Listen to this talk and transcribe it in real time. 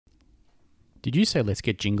Did you say let's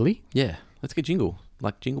get jingly? Yeah, let's get jingle.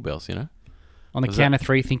 Like jingle bells, you know? On the count of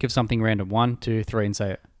three, think of something random. 1, 2, 3, and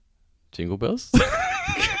say it. Jingle bells?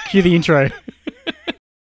 Cue the intro.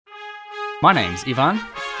 My name's Ivan,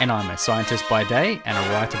 and I'm a scientist by day and a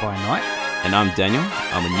writer by night. And I'm Daniel.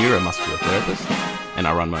 I'm a neuromuscular therapist, and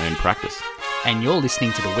I run my own practice. And you're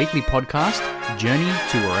listening to the weekly podcast, Journey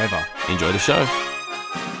to Wherever. Enjoy the show.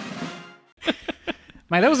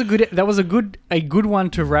 Mate, that was a good one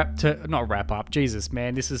to not wrap up. Jesus,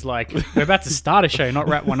 man, this is like we're about to start a show, not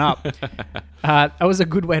wrap one up. That was a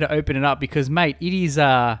good way to open it up because, mate, it is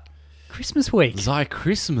Christmas week. It's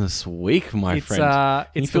Christmas week, my friend.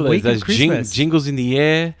 It's the week of Christmas. Jingles in the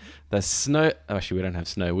air. The snow. Actually, we don't have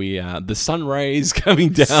snow. The sun rays coming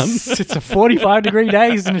down. It's a 45-degree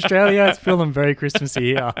days in Australia. It's feeling very Christmassy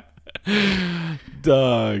here.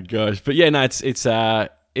 Oh gosh, but yeah, no,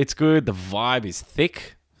 it's good. The vibe is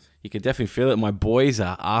thick. You can definitely feel it. My boys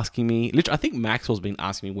are asking me. Literally, I think Maxwell's been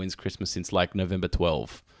asking me when's Christmas since like November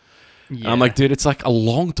 12. Yeah. I'm like, dude, it's like a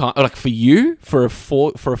long time. Like for you, for a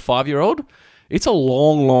 5-year-old, it's a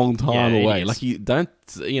long time away. Like you don't,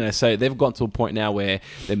 so they've gotten to a point now where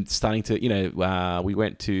they're starting to, we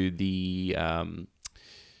went to the,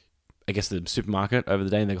 I guess the supermarket over the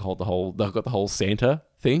day, and they've got the whole Santa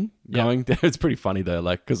thing going. It's pretty funny though,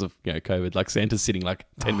 like because of COVID, like Santa's sitting like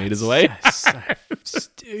 10 meters away. So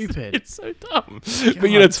stupid. It's so dumb. God,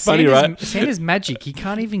 but it's funny, right? Santa's magic. He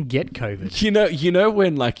can't even get COVID. You know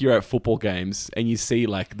when like you're at football games and you see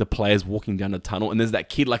like the players walking down the tunnel, and there's that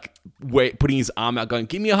kid like putting his arm out, going,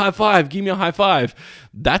 "Give me a high five! Give me a high five!"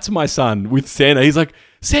 That's my son with Santa. He's like,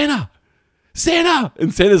 Santa,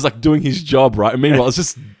 and Santa's like doing his job, right? And meanwhile,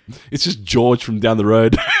 it's just George from down the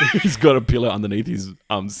road. He's got a pillow underneath his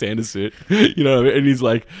Santa suit, you know, and he's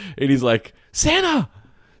like, Santa,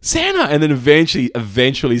 and then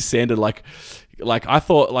eventually Santa like I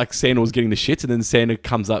thought like Santa was getting the shits, and then Santa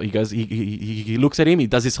comes up, he goes, he looks at him, he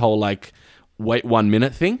does this whole like wait 1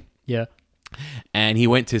 minute thing, yeah, and he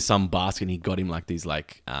went to some basket and he got him like these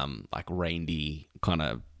like reindeer kind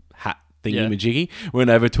of hat thingy majiggy. Went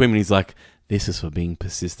over to him and he's like, "This is for being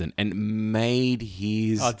persistent," and made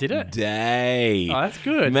his day. Oh, that's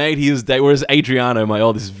good. Made his day. Whereas Adriano, my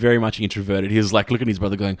oldest, is very much introverted. He was like looking at his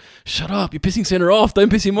brother going, "Shut up, you're pissing Santa off.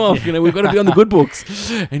 Don't piss him off. You know, we've got to be on the good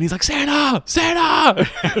books." And he's like, Santa!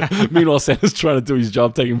 Meanwhile, Santa's trying to do his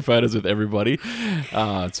job, taking photos with everybody.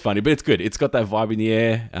 It's funny, but it's good. It's got that vibe in the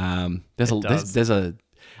air. I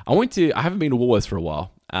haven't been to Woolworths for a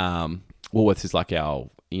while. Woolworths is like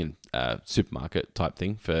our supermarket type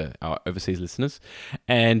thing for our overseas listeners,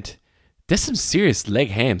 and there's some serious leg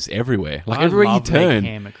hams everywhere. Like everywhere you turn, leg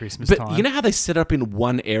ham at Christmas but time. you know how they set up in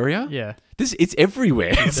one area? Yeah, it's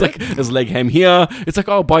everywhere. It's like there's leg ham here. It's like,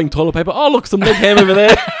 oh, buying toilet paper. Oh, look, some leg ham over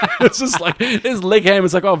there. It's just like there's leg ham.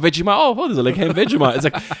 It's like, oh, Vegemite. Oh, there's a leg ham Vegemite. It's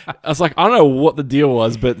like I don't know what the deal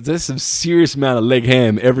was, but there's some serious amount of leg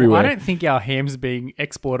ham everywhere. Well, I don't think our ham's being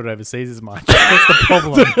exported overseas as much. That's the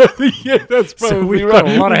problem. Yeah, that's probably so we've right.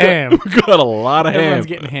 got a lot of ham. We've got a lot of ham. Everyone's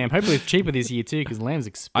getting ham. Hopefully it's cheaper this year too, because lamb's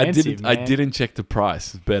expensive. I didn't check the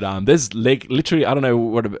price, but there's literally, I don't know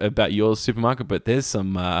what about your supermarket, but there's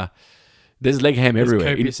some there's leg ham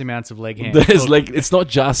everywhere. Copious amounts of leg ham. It's not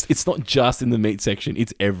just in the meat section.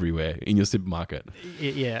 It's everywhere in your supermarket.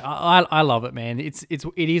 Yeah, I love it, man. It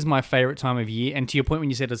is my favorite time of year. And to your point, when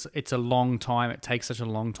you said it's a long time, it takes such a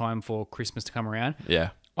long time for Christmas to come around. Yeah,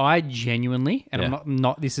 I genuinely, and I'm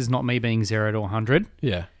not. This is not me being 0 to 100.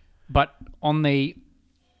 Yeah, but on the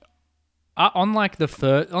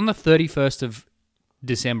 31st of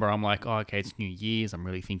December, I'm like, oh, okay, it's New Year's. I'm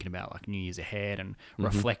really thinking about like New Year's ahead and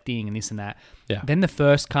reflecting and this and that. Yeah. Then the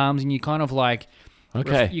first comes and you kind of like,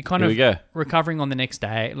 okay, you're kind of recovering on the next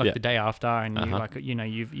day, like the day after, and you like,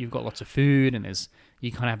 you've got lots of food and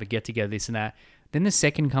you kind of have a get together, this and that. Then the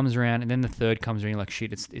second comes around, and then the third comes around. You're like,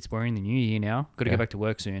 shit, we're in the new year now. Got to go back to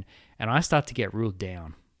work soon, and I start to get real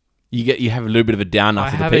down. You have a little bit of a down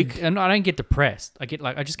after the peak, and I don't get depressed. I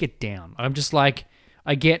just get down. I'm just like,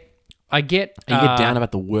 I get. Are you get down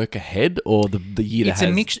about the work ahead or the year that has?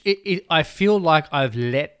 It's a mix. I feel like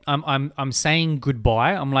I'm saying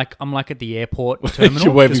goodbye. I'm like at the airport terminal.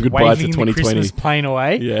 You're waving goodbye to 2020. The Christmas plane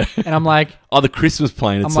away. Yeah. And I'm like, the Christmas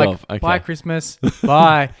plane itself. I'm like, okay. Bye Christmas,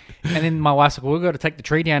 bye. And then my wife's like, we've got to take the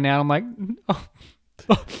tree down now. I'm like,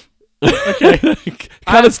 okay.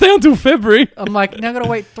 Can't it stay until February? I'm like, now I've got to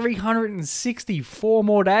wait 364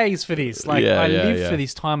 more days for this. Like, I live for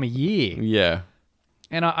this time of year. Yeah.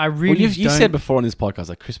 And I really you said before on this podcast,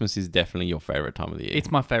 like Christmas is definitely your favorite time of the year.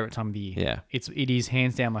 It's my favorite time of the year. Yeah. It is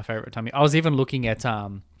hands down my favorite time of year. I was even looking at, I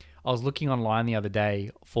was looking online the other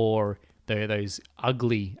day for those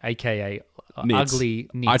ugly, aka Knits. ugly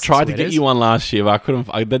knits. I tried to get sweaters. you one last year, but I couldn't.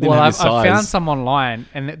 They didn't Well, have I've, your size. I found some online,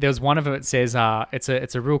 and there was one of them that says it's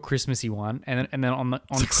a real Christmassy one, and then on like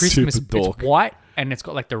Christmas super dork. it's white and it's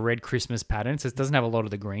got like the red Christmas pattern, so it doesn't have a lot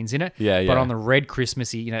of the greens in it. Yeah, But yeah. on the red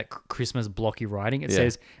Christmassy, Christmas blocky writing, it Yeah.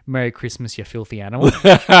 says "Merry Christmas, you filthy animal"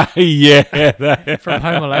 Yeah. from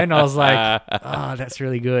Home Alone. I was like, oh, that's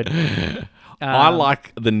really good. I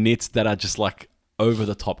like the knits that are just like over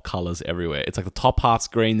the top colors everywhere. It's like the top half's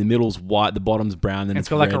green, the middle's white, the bottom's brown, and It's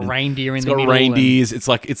got like a red, and reindeer in it's the got middle. and reindeers. It's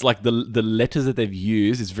like the letters that they've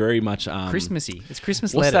used is very much Christmassy. It's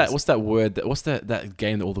Christmas What's letters. that? What's that word? What's that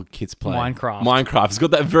game that all the kids play? Minecraft. Minecraft. It's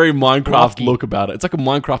got that very Minecraft Lucky. look about it. It's like a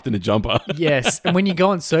Minecraft in a jumper. Yes, and when you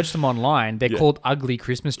go and search them online, they're called ugly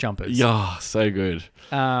Christmas jumpers. Yeah, so good.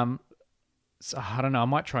 So I don't know. I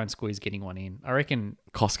might try and squeeze getting one in. I reckon.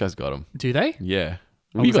 Costco's got them. Do they? Yeah.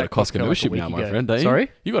 I Well, you was got a at Costco Costco like a membership week now, my ago. friend, don't you?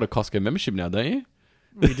 Sorry? You got a Costco membership now, don't you?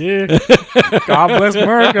 We do. God bless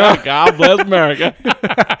America. God bless America.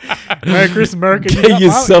 Merry Christmas, America. You Get got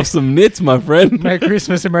yourself some knits, my friend. Merry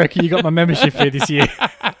Christmas, America. You got my membership fee this year.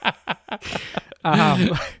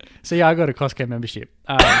 So yeah, I got a Costco membership.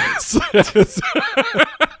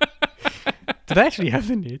 Do they actually have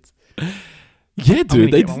the knits? Yeah, I'm gonna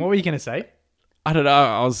dude. get one. What were you going to say? I don't know.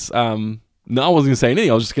 I was no, I wasn't gonna say anything.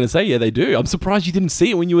 I was just gonna say, yeah, they do. I'm surprised you didn't see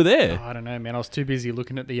it when you were there. Oh, I don't know, man. I was too busy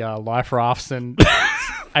looking at the life rafts and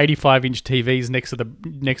 85-inch TVs next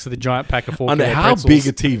to the giant pack of 4 I know kilo how pretzels. big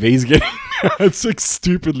a TV's getting. It's like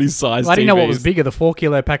stupidly sized. I didn't know what was TVs. bigger, the 4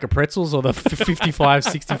 kilo pack of pretzels or the 55,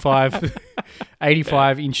 65,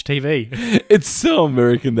 85-inch TV. It's so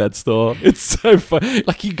American, that store. It's so fun.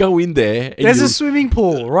 Like you go in there. And There's you- a swimming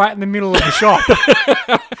pool right in the middle of the shop.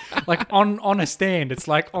 Like on a stand. It's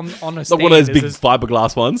like on a stand. like one of those big There's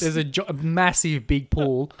fiberglass ones. There's a massive big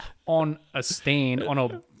pool on a stand on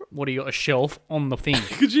a shelf on the thing.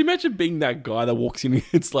 Could you imagine being that guy that walks in?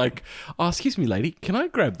 It's like, oh, excuse me, lady, can I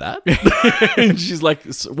grab that? And she's like,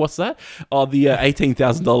 what's that? Oh, the $18,000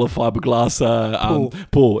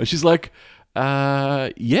 fiberglass pool. And she's like,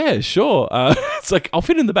 yeah, sure. It's like, I'll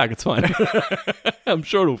fit in the back. It's fine. I'm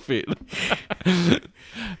sure it'll fit.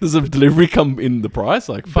 Does a delivery come in the price?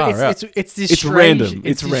 Like, far out. It's this It's strange, random. It's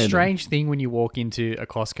It's this random. strange thing when you walk into a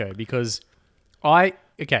Costco because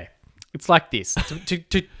it's like this.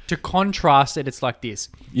 To contrast it, it's like this.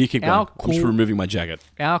 You keep going. Our I'm just cool- removing my jacket.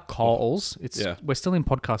 Our Coles, Yeah. we're still in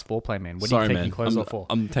podcast foreplay, man. What Sorry, are you man. taking clothes off for?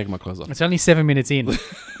 I'm taking my clothes off. It's only 7 minutes in.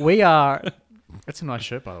 We are. That's a nice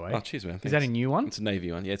shirt, by the way. Oh, cheers, man. Is that a Thanks. new one? It's a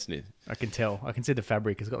navy one. Yeah, it's new. I can tell. I can see the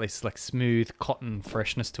fabric. It's got this like smooth cotton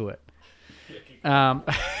freshness to it.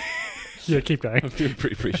 Yeah, keep going. I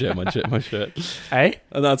appreciate my shirt. Hey?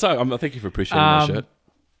 No, it's all right. Thank you for appreciating my Um, shirt.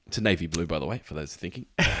 It's a navy blue, by the way, for those thinking.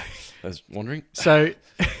 Those wondering. So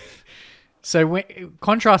when,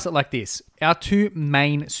 contrast it like this. Our two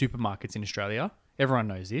main supermarkets in Australia, everyone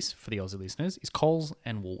knows this for the Aussie listeners, is Coles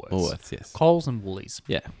and Woolworths. Woolworths, yes. Coles and Woolies.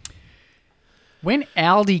 Yeah. When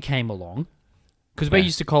Aldi came along, because we're Yeah.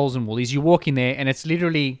 used to Coles and Woolies, you walk in there and it's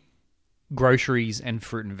literally groceries and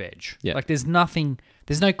fruit and veg. Yeah. Like there's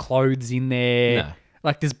no clothes in there. No.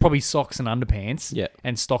 Like there's probably socks and underpants Yeah.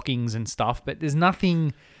 and stockings and stuff, but there's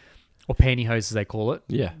nothing, or pantyhose as they call it,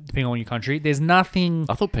 Yeah. depending on your country. There's nothing,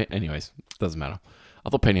 I thought, anyways, doesn't matter. I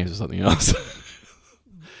thought pantyhose was something else.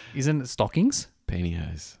 isn't it stockings?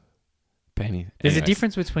 Pantyhose. There's a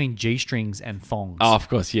difference between G-strings and thongs. Oh, of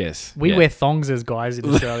course, yes. We yeah. wear thongs as guys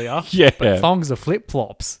in Australia. Yeah. But thongs are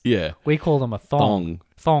flip-flops. Yeah. We call them a thong.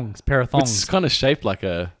 Thongs, pair of thongs. It's kind of shaped like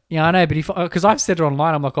a... Yeah, I know, but because I've said it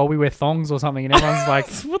online, I'm like, oh, we wear thongs or something, and everyone's like,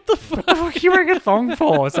 what the fuck are you wearing a thong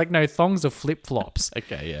for? It's like, no, thongs are flip-flops.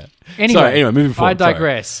 Okay, yeah. Anyway, moving forward. I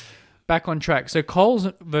digress. Back on track. So Coles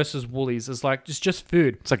versus Woolies is like just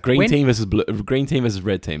food. It's like green team versus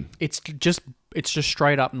red team. It's just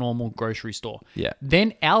straight up normal grocery store. Yeah.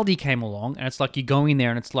 Then Aldi came along, and it's like you go in there,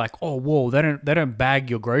 and it's like, oh, whoa, they don't bag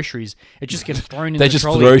your groceries. It just gets thrown in. They the just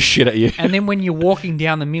trolley. throw shit at you. And then when you're walking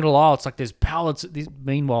down the middle aisle, it's like there's pallets.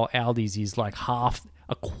 Meanwhile, Aldi's is like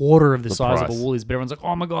a quarter of the size of price. a Woolies, but everyone's like,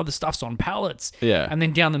 oh my God, the stuff's on pallets. Yeah. And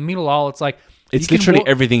then down the middle aisle, it's like... It's you can literally walk-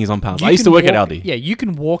 everything is on pounds. you I used to can work at walk- Aldi. Yeah, you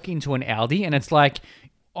can walk into an Aldi and it's like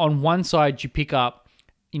on one side you pick up,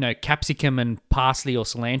 capsicum and parsley or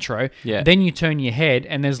cilantro. Yeah. Then you turn your head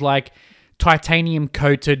and there's like titanium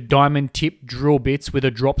coated diamond tip drill bits with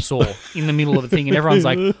a drop saw in the middle of the thing, and everyone's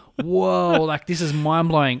like, whoa, like this is mind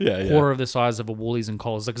blowing. Yeah, Quarter of the size of a Woolies and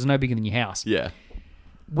Coles. Like it's no bigger than your house. Yeah.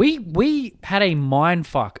 We had a mind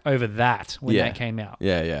fuck over that when Yeah. that came out.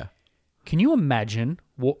 Yeah, yeah. Can you imagine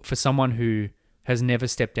what for someone who has never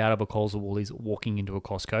stepped out of a Coles or Woolies walking into a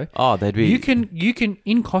Costco? Oh, they'd be... You can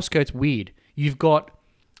in Costco. It's weird. You've got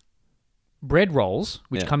bread rolls,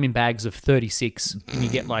 which Yeah. come in bags of 36, and you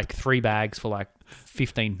get like 3 bags for like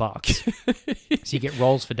 $15. So you get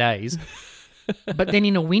rolls for days. But then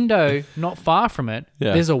in a window not far from it,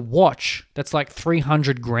 Yeah. there's a watch that's like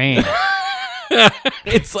 300 grand.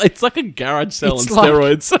 It's like a garage sale on It's like-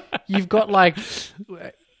 steroids. You've got like,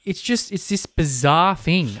 it's this bizarre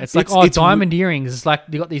thing. It's like, It's diamond earrings. It's like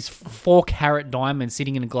you got these 4-carat diamonds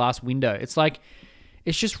sitting in a glass window. It's like,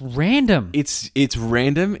 it's just random. It's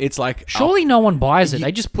random. It's like Surely no one buys it.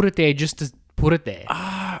 They just put it there just to put it there.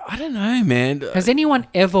 I don't know, man. Has anyone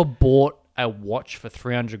ever bought a watch for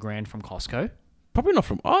 300 grand from Costco? Probably not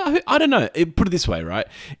from. I don't know. Put it this way, right?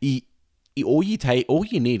 All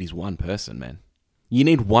you need is one person, man. You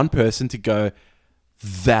need one person to go,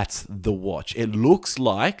 that's the watch. It looks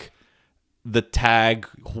like the tag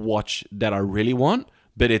watch that I really want,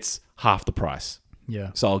 but it's half the price. Yeah.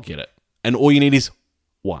 So I'll get it. And all you need is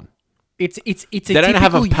one. It's a They don't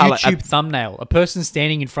have typical a palette- YouTube thumbnail. A person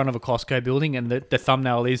standing in front of a Costco building, and the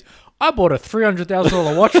thumbnail is, "I bought a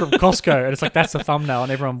 $300,000 watch from Costco," and it's like that's the thumbnail,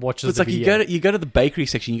 and everyone watches. It's the like video. you go to the bakery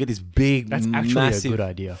section, you get this big, That's actually massive, a good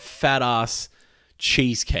idea. fat ass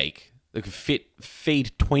cheesecake that could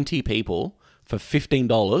feed 20 people for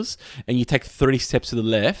 $15, and you take 30 steps to the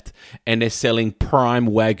left, and they're selling prime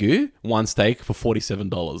Wagyu one steak for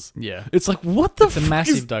 $47. Yeah. It's like, what the? It's a fuck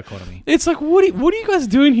massive is- dichotomy. It's like, what are you guys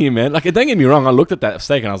doing here, man? Like, don't get me wrong. I looked at that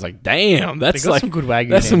steak and I was like, damn, that's They got like some good Wagyu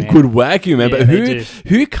That's there, some man. good Wagyu, man. Yeah, but they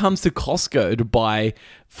who comes to Costco to buy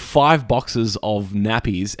 5 boxes of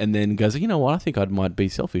nappies and then goes, you know what? I think I might be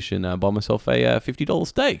selfish and buy myself a $50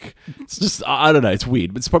 steak. It's just, I don't know. It's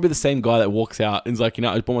weird, but it's probably the same guy that walks out and is like,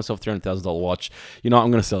 I bought myself $300,000 watch. I'm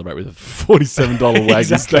going to celebrate with a $47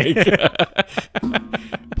 Wagyu steak.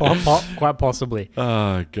 Quite possibly.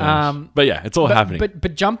 Oh gosh. But yeah, it's all happening.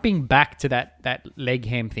 But jumping back to that leg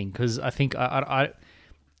ham thing, because I think I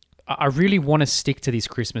really want to stick to this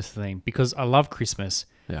Christmas theme because I love Christmas.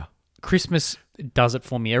 yeah. Christmas does it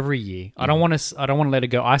for me every year. I don't want to let it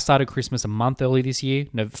go. I started Christmas a month early this year.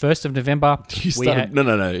 1st of November. You started,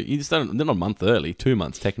 no. You started not a month early, 2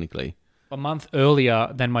 months technically. A month earlier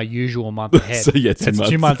than my usual month ahead. So, yeah, 2 It's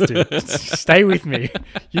 2 months, dude. Stay with me.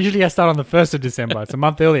 Usually I start on the 1st of December. It's a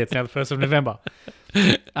month earlier. It's now the 1st of November.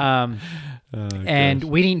 And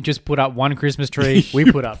we didn't just put up one Christmas tree. We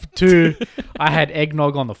put up 2. I had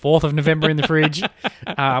eggnog on the 4th of November in the fridge.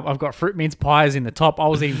 I've got fruit mince pies in the top. I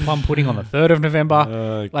was eating plum pudding on the 3rd of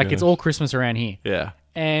November. It's all Christmas around here. Yeah.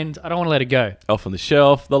 And I don't want to let it go. Elf on the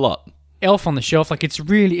Shelf, the lot. Elf on the Shelf.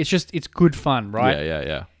 It's good fun, right?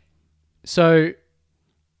 Yeah. So,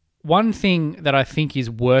 one thing that I think is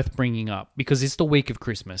worth bringing up, because it's the week of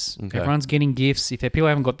Christmas. Okay. Everyone's getting gifts. If people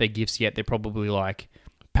haven't got their gifts yet, they're probably like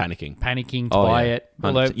Panicking. panicking to buy it.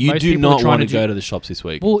 Although 100%. You most do people are not trying want to do- go to the shops this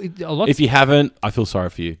week. Well, a lot. If you haven't, I feel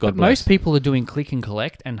sorry for you. God But bless. most people are doing click and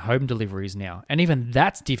collect and home deliveries now, and even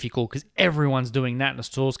that's difficult because everyone's doing that, and the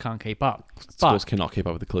stores can't keep up. Stores cannot keep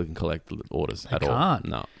up with the click and collect orders at all. can't.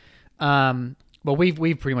 No. Well, we've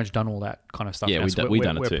pretty much done all that kind of stuff. Yeah, now, we've so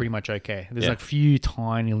done it we're too. pretty much okay. There's Yeah. like a few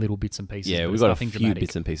tiny little bits and pieces. Yeah, but we've it's got a nothing few dramatic.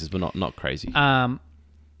 bits and pieces, but not crazy.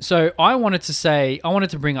 So I wanted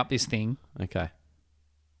to bring up this thing. Okay.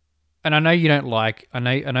 And I know you don't like. I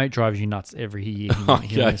know it drives you nuts every year. hearing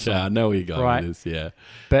this Gotcha. I song. know where you're going Right. with this. Yeah.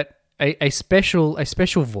 But a special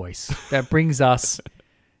voice that brings us.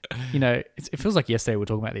 It feels like yesterday we were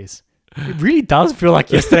talking about this. It really does feel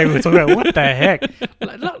like yesterday we were talking about what the heck.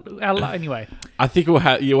 Anyway, I think you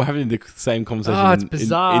were having the same conversation. oh, it's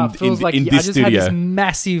bizarre. It feels like in I this just studio. had this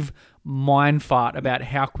massive mind fart about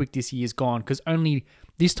how quick this year's gone. Because only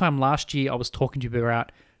this time last year I was talking to you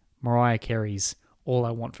about Mariah Carey's "All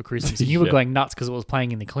I Want for Christmas," and you were Yeah. going nuts because it was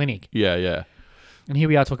playing in the clinic. Yeah. And here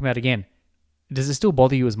we are talking about it again. Does it still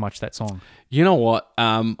bother you as much, that song? You know what?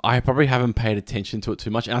 I probably haven't paid attention to it too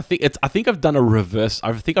much, and I think I've done a reverse.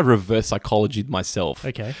 I think I reverse psychology myself.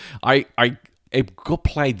 Okay. It got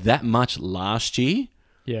played that much last year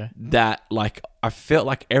Yeah. that like I felt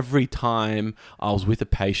like every time I was with a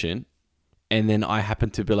patient, and then I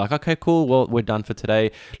happened to be like, okay, cool, well, we're done for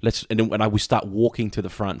today. And then when we start walking to the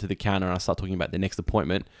front to the counter and I start talking about the next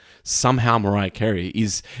appointment, somehow Mariah Carey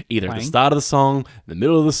is either at the Playing. start of the song, the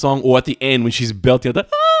middle of the song, or at the end when she's belting out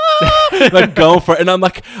like going for it. And I'm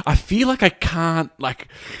like, I feel like I can't like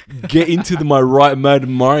get into my right mode.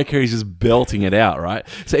 Mariah Carey's just belting it out, right?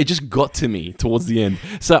 So it just got to me towards the end.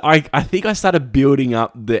 So I think I started building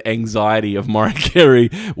up the anxiety of Mariah Carey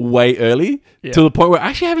way early to the point where I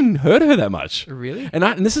actually haven't heard her that much. much. Really?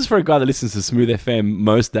 And this is for a guy that listens to Smooth FM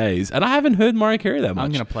most days, and I haven't heard Mariah Carey that much.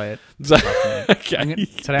 I'm gonna play it. So,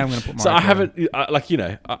 Today I'm gonna put Mariah so I Carey. haven't,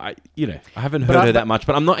 I haven't heard her that much,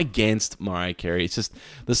 but I'm not against Mariah Carey. It's just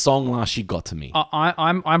the song last year got to me.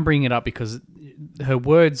 I'm bringing it up because her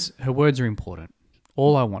words are important.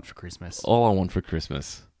 All I want for Christmas. All I want for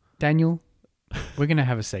Christmas. Daniel, we're gonna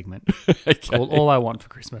have a segment Okay. called "All I Want for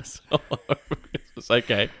Christmas."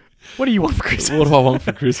 Okay. What do you want for Christmas? What do I want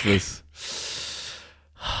for Christmas?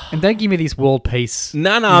 And don't give me this world peace.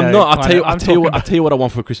 No, I'm not. I'll tell you what I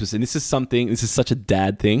want for Christmas. And this is such a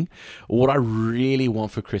dad thing. What I really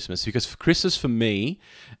want for Christmas, because for Christmas for me,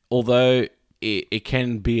 although it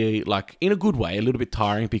can be like in a good way, a little bit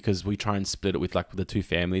tiring because we try and split it with like the two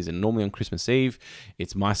families. And normally on Christmas Eve,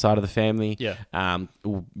 it's my side of the family. Yeah.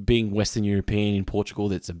 Being Western European in Portugal,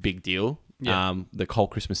 that's a big deal. Yeah. The whole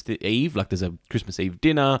Christmas Eve, like there's a Christmas Eve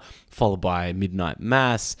dinner followed by midnight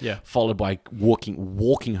mass, followed by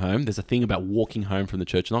walking home. There's a thing about walking home from the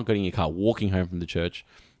church, not getting in your car, walking home from the church.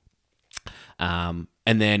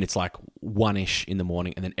 And then it's like 1-ish in the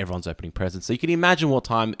morning, and then everyone's opening presents. So you can imagine what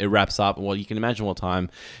time it wraps up, and you can imagine what time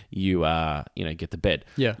you get to bed.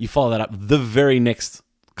 Yeah. You follow that up the very next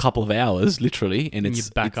couple of hours, literally, and you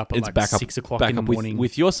back up at like 6 o'clock in the morning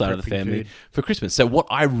with your side of the family food. for Christmas. So what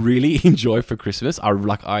I really enjoy for Christmas, all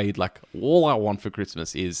I want for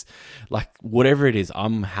Christmas is like whatever it is.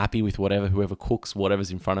 I'm happy with whoever cooks whatever's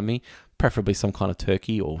in front of me, preferably some kind of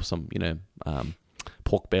turkey or some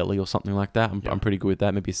pork belly or something like that. I'm pretty good with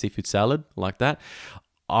that. Maybe a seafood salad like that.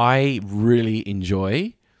 I really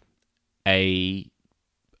enjoy a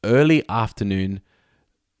early afternoon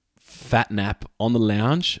fat nap on the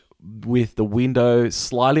lounge with the window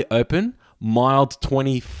slightly open, mild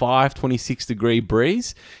 25, 26 degree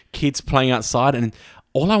breeze, kids playing outside. And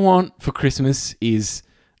all I want for Christmas is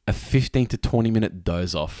a 15 to 20 minute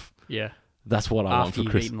doze off. Yeah. That's what I want for After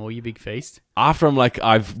Christmas. you've eaten all your big feast. After I'm like,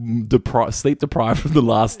 I've sleep deprived from the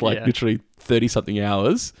last literally 30 something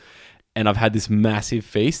hours. And I've had this massive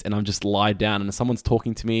feast and I'm just lie down and someone's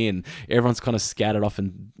talking to me and everyone's kind of scattered off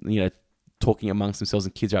and, talking amongst themselves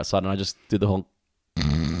and kids are outside, and I just do the whole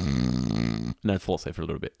and then fall asleep for a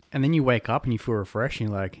little bit. And then you wake up and you feel refreshed and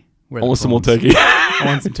you're like, I want some more turkey. I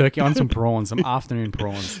want some turkey. I want some prawns, some afternoon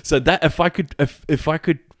prawns. So that if I could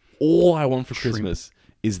all I want for Christmas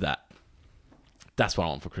is that. That's what I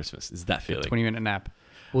want for Christmas, is that feeling. 20-minute nap.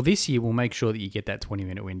 Well, this year we'll make sure that you get that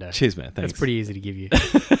 20-minute window. Cheers, man. Thanks. That's pretty easy to give you.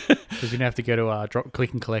 Because you don't have to go to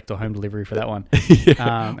click and collect or home delivery for that one.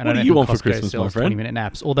 And what do you want for Christmas, my friend? 20-minute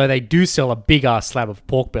naps. Although they do sell a big ass slab of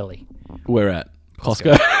pork belly. Where at?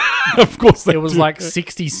 Costco. Of course they It was do. like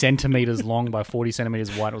 60 centimeters long by 40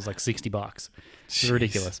 centimeters wide. It was like $60. It's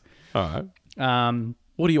ridiculous. All right.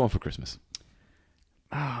 What do you want for Christmas?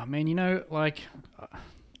 Oh, man,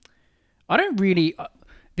 I don't really...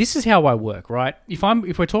 this is how I work, right?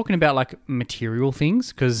 If we're talking about like material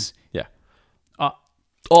things, because... Yeah.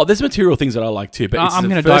 There's material things that I like too, but I'm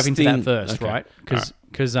going to dive into that first, okay. right? Because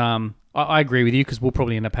I agree with you, because we'll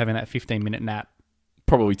probably end up having that 15-minute nap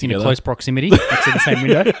probably together in a close proximity next to the same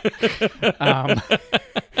window.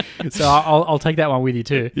 So I'll take that one with you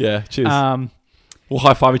too. Yeah, cheers. We'll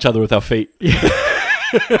high five each other with our feet.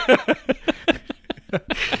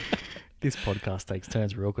 This podcast takes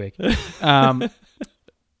turns real quick. We're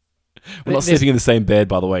not sleeping in the same bed,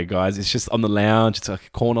 by the way, guys. It's just on the lounge. It's like a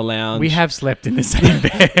corner lounge. We have slept in the same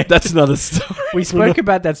bed. That's another story. We spoke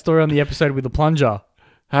about that story on the episode with the plunger.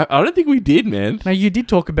 I don't think we did, man. No, you did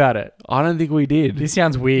talk about it. I don't think we did. This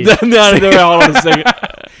sounds weird. no, hold on a second.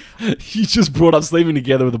 You just brought up sleeping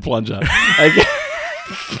together with a plunger. Okay.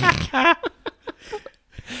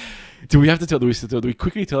 Do we have to tell? Do we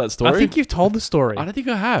quickly tell that story? I think you've told the story. I don't think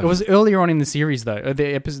I have. It was earlier on in the series, though,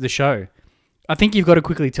 the show. I think you've got to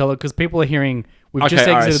quickly tell it because people are hearing. We've just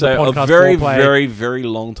exited the podcast. A very, very, very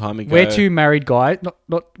long time ago. We're two married guys.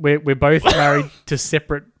 We're both married to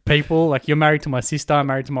separate people. Like you're married to my sister, I'm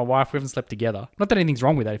married to my wife. We haven't slept together. Not that anything's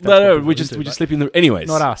wrong with that. No, we just sleep in the. Anyways,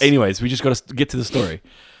 not us. Anyways, we just got to get to the story.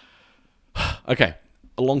 Okay.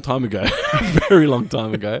 A long time ago, very long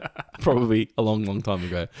time ago, probably a long, long time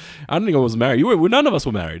ago. I don't think I was married. None of us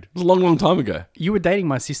were married. It was a long, long time ago. You were dating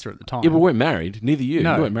my sister at the time. Yeah, but we weren't married. Neither you.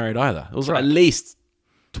 No. You weren't married either. It was at least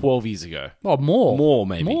 12 years ago. Oh, more. More,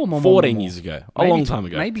 maybe. More. 14 years ago. A long time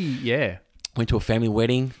ago. Maybe, yeah. Went to a family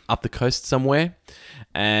wedding up the coast somewhere,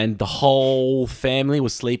 and the whole family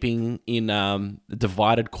was sleeping in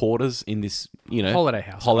divided quarters in this,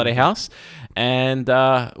 holiday house. And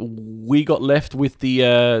we got left with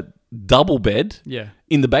the double bed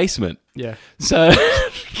in the basement. Yeah. So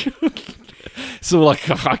we're like,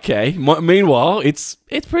 okay. Meanwhile, it's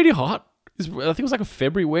pretty hot. I think it was like a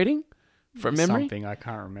February wedding. from memory. Something I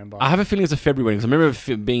can't remember. I have a feeling it's a February wedding. 'Cause I remember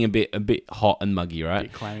it being a bit hot and muggy, right? A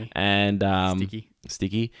bit clammy. And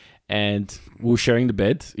Sticky. And we were sharing the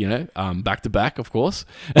bed, back to back, of course.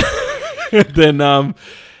 Then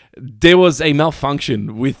there was a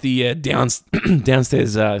malfunction with the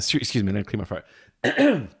downstairs. Excuse me, I'm gonna clear my throat.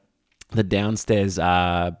 The downstairs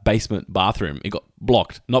basement bathroom. It got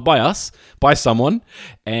blocked, not by us, by someone,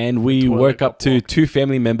 and we woke up to two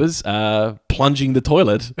family members plunging the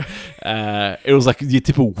toilet. It was like your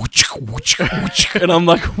typical whoosh, whoosh, whoosh, and I'm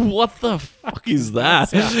like, what the fuck is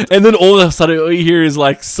that? And then all of a sudden, all you hear is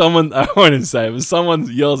like someone, I won't say it, but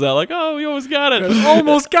someone yells out like, oh, we almost got it.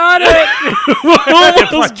 Almost got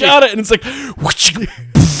it. Almost got it. And it's like, whoosh,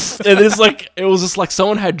 and it's like, it was just like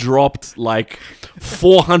someone had dropped like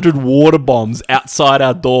 400 water bombs outside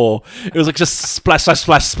our door. It was like just splash, splash,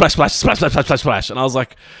 splash, splash, splash, splash, splash, splash, splash, splash. And I was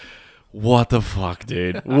like, what the fuck,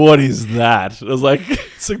 dude? What is that? I was like,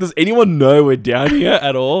 does anyone know we're down here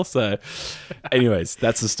at all? So, anyways,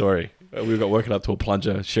 that's the story. We got woken up to a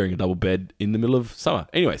plunger sharing a double bed in the middle of summer.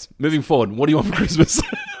 Anyways, moving forward, what do you want for Christmas?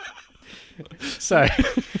 So,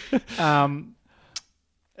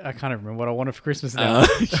 I can't remember what I wanted for Christmas now.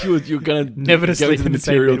 You're gonna never to go sleep into in the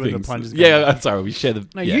same material bed when the things. plunger's Yeah, going. I'm sorry. We share the.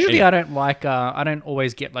 No, yeah, usually anyway. I don't like. I don't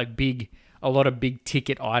always get like a lot of big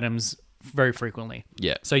ticket items very frequently.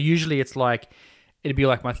 Yeah. So usually it's like it'd be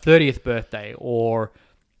like my 30th birthday or,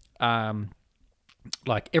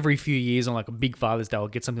 like every few years on like a big Father's Day, I'll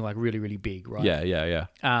get something like really really big, right? Yeah.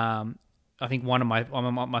 I think on my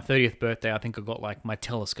 30th birthday, I think I got like my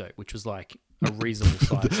telescope, which was like a reasonable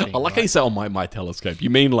size thing. I like how right? you say, "Oh, my telescope."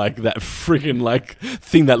 You mean like that freaking like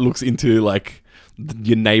thing that looks into like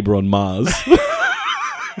your neighbor on Mars?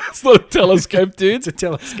 It's not a telescope, dude. It's a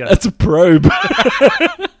telescope. That's a probe.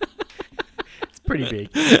 It's pretty big.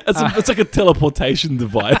 It's like a teleportation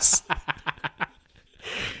device.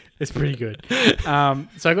 It's pretty good.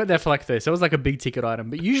 So I got that for like 30. So it was like a big ticket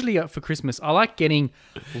item. But usually for Christmas, I like getting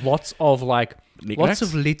lots of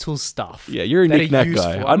little stuff. Yeah, you're a that are knick-knack useful.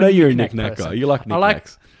 guy. I I'm know a you're a knick-knack knick-knack guy. person. You like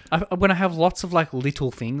knick-knacks. When I have lots of like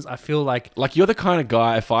little things, I feel like Like you're the kind of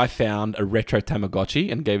guy. If I found a retro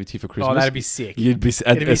Tamagotchi and gave it to you for Christmas, that'd be sick. You'd be.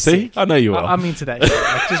 It'd be See, sick. I know you are. I'm into that shit.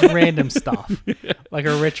 Like just random stuff, like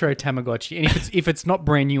a retro Tamagotchi. And if it's not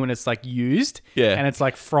brand new and it's like used, Yeah. and it's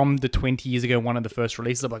like from the 20 years ago, one of the first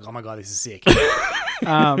releases, I'm like, oh my god, this is sick. Play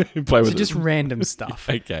So with just it. random stuff.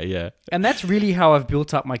 Okay, yeah. And that's really how I've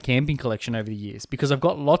built up my camping collection over the years because I've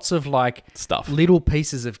got lots of like Stuff. little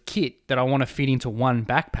pieces of kit that I want to fit into one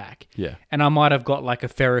backpack. Yeah. And I might have got like a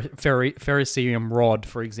ferrocerium rod,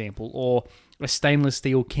 for example, or a stainless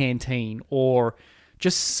steel canteen or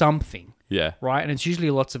just something, Yeah. right? And it's usually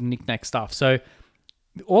lots of knick-knack stuff. So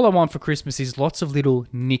all I want for Christmas is lots of little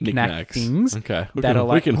knick-knack Knick-knacks. things Okay. that are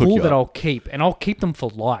like can hook cool you that up. I'll keep. And I'll keep them for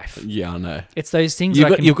life. Yeah, I know. It's those things You've that I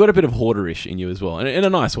got, can... you've got a bit of hoarderish in you as well, in a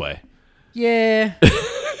nice way. Yeah,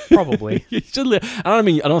 probably. I'm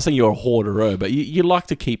not saying you're a hoarder, but you like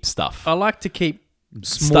to keep stuff. I like to keep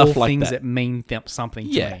small Stuff like things that. that mean something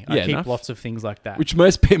to Yeah, me. yeah, I keep enough. lots of things like that. Which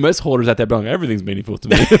most hoarders out there going, everything's meaningful to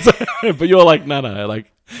me. But you're like, no, like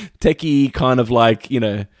techie kind of like,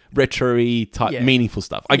 retro-y type Yeah. meaningful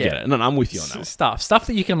stuff. I get Yeah. it. And I'm with you on that. Stuff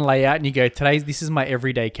that you can lay out and you go, this is my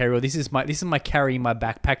everyday carry, or this is my carry in my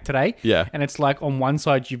backpack today. Yeah. And it's like on one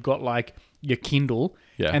side you've got like your Kindle,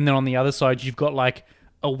 Yeah. and then on the other side you've got like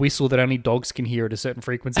a whistle that only dogs can hear at a certain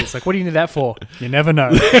frequency. It's like, what do you need that for? You never know.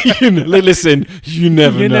 Listen, you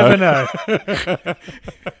never know. Never know.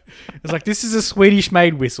 It's like, this is a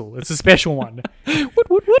Swedish-made whistle. It's a special one.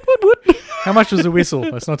 Woot. How much was the whistle?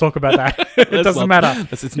 Let's not talk about that. It doesn't matter.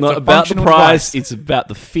 It's not a about the functional price. device. It's about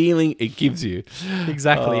the feeling it gives you.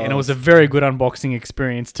 Exactly, and it was a very good unboxing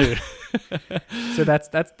experience too. So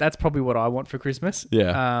that's probably what I want for Christmas.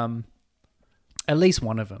 Yeah. At least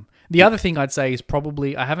one of them. The other thing I'd say is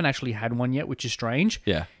probably, I haven't actually had one yet, which is strange.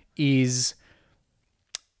 Yeah. Is,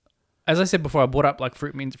 as I said before, I bought up like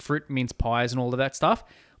fruit mince pies and all of that stuff,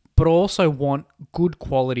 but I also want good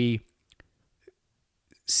quality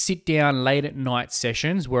sit down late at night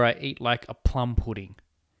sessions where I eat like a plum pudding.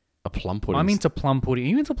 A plum pudding. I'm into plum pudding. Are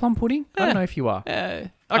you into plum pudding? I don't know if you are.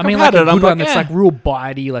 I mean, like a good one that's like real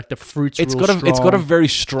bitey, like the fruit's it's real got strong. it's got a very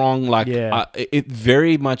strong like Yeah. it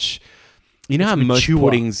very much. You know It's how mature. most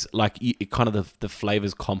puddings like kind of the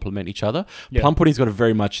flavors complement each other. Yeah. Plum pudding's got a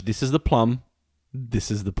very much. This is the plum.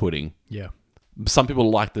 This is the pudding. Yeah. Some people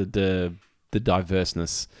like the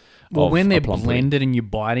diverseness. Well, of when a they're plum pudding. blended and you're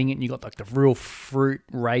biting it and you got like the real fruit,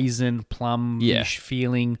 raisin, plum-ish Yeah.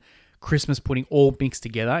 feeling, Christmas pudding all mixed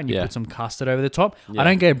together, and you Yeah. put some custard over the top. Yeah. I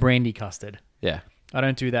don't go brandy custard. Yeah. I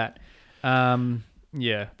don't do that.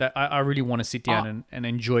 Yeah, that I really want to sit down and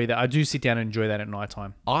enjoy that. I do sit down and enjoy that at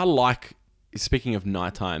nighttime. I like, speaking of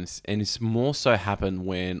night times, and it's more so happened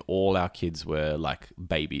when all our kids were like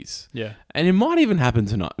babies. Yeah. And it might even happen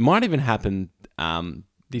tonight. It might even happen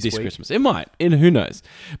this week. Christmas. It might. And who knows?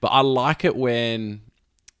 But I like it when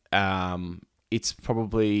it's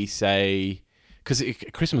probably, say, because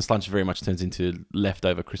Christmas lunch very much turns into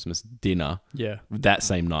leftover Christmas dinner Yeah. that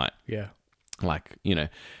same night. Yeah. Like, you know,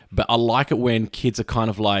 but I like it when kids are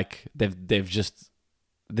kind of like they're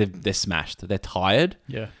smashed. They're tired.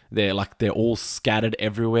 Yeah. They're all scattered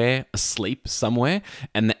everywhere, asleep somewhere,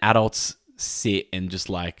 and the adults sit and just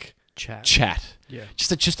like chat. Yeah.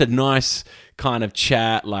 Just a nice kind of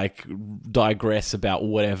chat, like digress about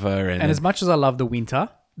whatever. And as much as I love the winter,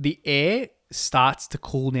 the air starts to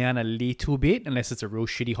cool down a little bit unless it's a real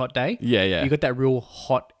shitty hot day. Yeah, yeah. You got that real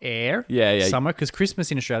hot air. Yeah, yeah. Summer, because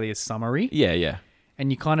Christmas in Australia is summery. Yeah, yeah.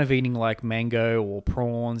 And you're kind of eating like mango or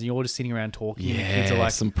prawns. And you're all just sitting around talking. Yeah, and the kids are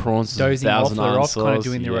like some prawns, dozing off, Thousand they're Island off, kind of sauce,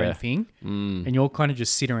 doing their yeah. own thing. And you're kind of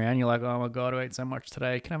just sitting around. You're like, oh my God, I ate so much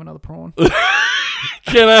today. Can I have another prawn?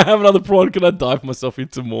 Can I have another prawn? Can I dive myself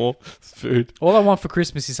into more food? All I want for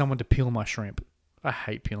Christmas is someone to peel my shrimp. I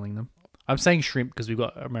hate peeling them. I'm saying shrimp because we've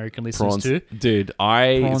got American listeners Prawns. too. Dude,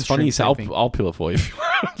 Prawns, it's funny, shrimp, so same I'll peel it for you.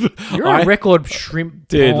 You're a record shrimp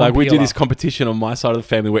Dude, prawn like we do peeler. this competition on my side of the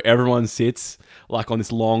family where everyone sits like on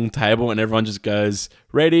this long table and everyone just goes,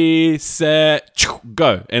 ready, set,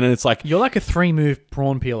 go. And then it's like, You're like a 3-move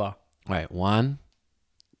prawn peeler. wait, 1,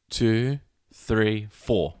 2, 3,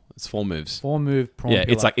 4. It's 4 moves. 4-move prawn Yeah,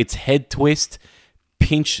 peeler. it's like it's head twist,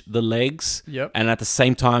 pinch the legs. Yep. And at the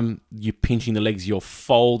same time you're pinching the legs, you're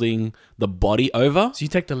folding the body over. So you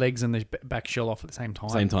take the legs and the back shell off at the same time.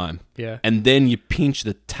 Same time. Yeah. And then you pinch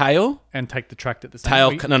the tail. And take the tract at the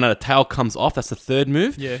same time. The tail comes off. That's the third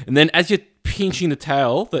move. Yeah. And then as you're pinching the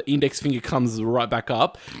tail, the index finger comes right back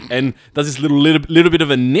up and does this little bit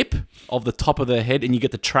of a nip of the top of the head, and you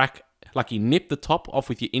get the track, like you nip the top off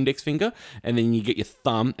with your index finger, and then you get your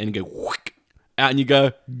thumb and you go whack out, and you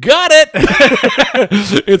go, got it.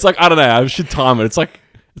 It's like, I don't know, I should time it.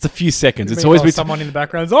 It's a few seconds. It's always someone in the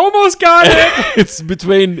background's almost got it.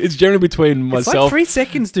 It's generally between It's myself. like 3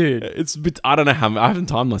 seconds, dude. I don't know how, I haven't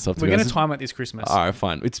timed myself. We're going to time it this Christmas. All right,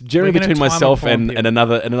 fine. It's generally We're gonna between time a myself prawn and peel.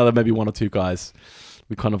 another maybe 1 or 2 guys.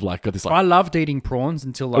 We kind of like got this like, I loved eating prawns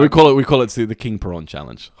until like... we call it the King Prawn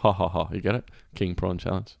Challenge. Ha ha ha. You get it? King Prawn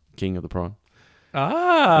Challenge. King of the prawn.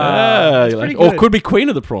 That's pretty or good. could be Queen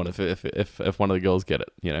of the prawn if one of the girls get it.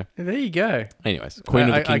 You know. There you go. Anyways, Queen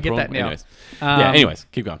of the King I get Prawn. that now. Anyways. Anyways,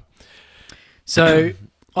 keep going. So Yeah,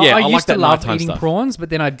 I I like used to that love nighttime eating stuff. prawns, but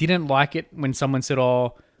then I didn't like it when someone said,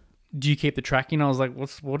 "Oh, do you keep the tracking?" I was like,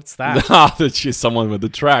 "What's that?" That's just someone with the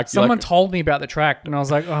track. You're Someone like, told me about the track, and I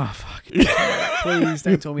was like, "Oh fuck, please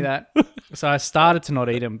don't tell me that." So I started to not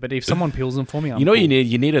eat them. But if someone peels them for me, you know what you need?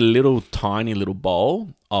 You need a little tiny little bowl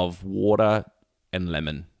of water and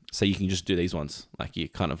lemon, so you can just do these ones. Like you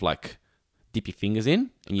kind of like dip your fingers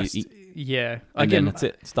in, and you eat, Yeah, and again, then that's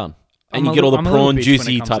it. It's done. I'm And you a get all the little- I'm a little prawn bitch when it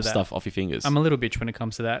juicy comes to type that. stuff off your fingers. I'm a little bitch when it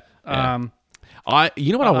comes to that. Yeah.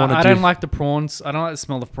 You know what I want to I do? don't like the prawns. I don't like the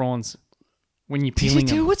smell of prawns when you're peeling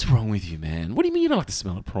them. What's wrong with you, man? What do you mean you don't like the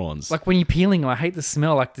smell of prawns? Like when you're peeling them, I hate the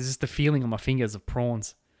smell. Like there's just the feeling on my fingers of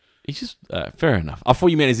prawns. it's just fair enough. I thought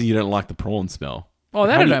you meant is that you don't like the prawn smell. Oh,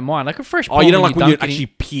 that How I do you- don't mind. Like a fresh Oh, prawn. you don't like when you dunk it in- actually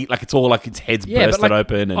peel, like it's all like its head's Yeah, but bursted like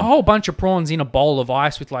open. And a whole bunch of prawns in a bowl of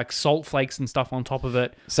ice with like salt flakes and stuff on top of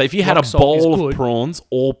it. so if you had rock a salt is bowl of good. prawns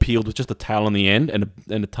all peeled with just a tail on the end and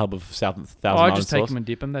a tub of Thousand I Island just take sauce, them and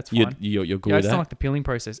dip them. That's fine. you're good Yeah, I with just don't that. like the peeling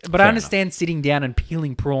process. But Fair I understand sitting down and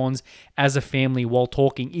peeling prawns as a family while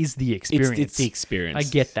talking is the experience. It's the experience. I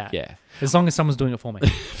get that. Yeah, As long as someone's doing it for me.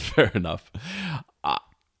 fair enough.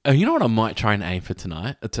 You know what I might try and aim for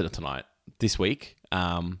this week,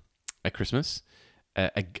 at Christmas,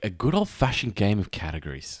 a good old fashioned game of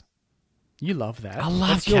categories. You love that. I love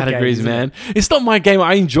That's your game, categories, isn't it? man. It's not my game.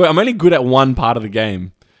 I enjoy. I'm only good at one part of the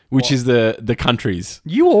game, which is the countries.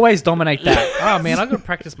 You always dominate that. Oh man, I got to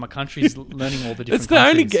practice my countries, learning all the different. It's the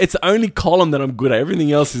only. countries. It's the only column that I'm good at.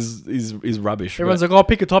 Everything else is rubbish. Everyone's like, "Oh,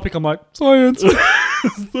 pick a topic." I'm like, "Science."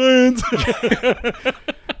 Science.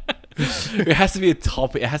 It has to be a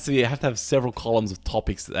topic. It has to have several columns of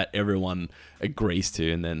topics that everyone agrees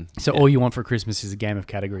to, and then. So all you want for Christmas is a game of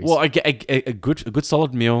categories. Well, I get a good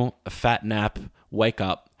solid meal, a fat nap, wake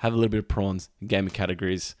up, have a little bit of prawns, game of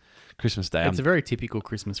categories, Christmas Day. it's a very typical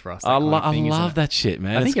Christmas for us. I love that shit,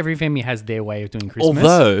 man. I think every family has their way of doing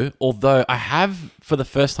Christmas. Although I have, for the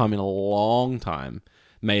first time in a long time,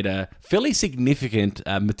 made a fairly significant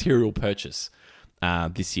material purchase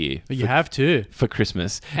you have too for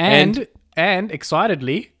Christmas, and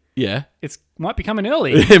excitedly, yeah, it's Might be coming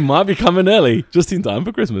early. It might be coming early, just in time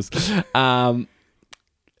for Christmas.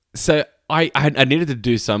 So I needed to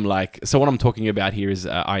do some so what I'm talking about here is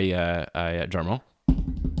I drum roll.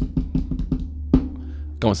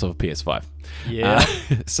 Got myself a PS5. Yeah.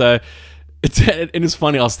 So it's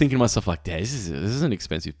funny. I was thinking to myself Dad, this is an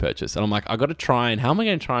expensive purchase, and I'm like, I got to try and how am I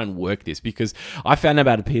going to try and work this? Because I found out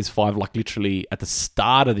about a PS5 literally at the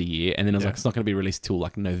start of the year, and then I was like, it's not going to be released till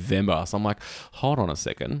November. So I'm like, hold on a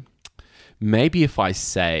second. Maybe if I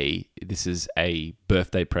say this is a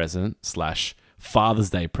birthday present / Father's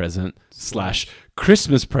Day present /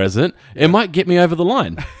 Christmas present, it might get me over the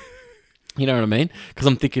line. You know what I mean? Because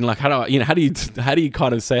I'm thinking how do you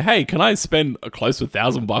kind of say, hey, can I spend close to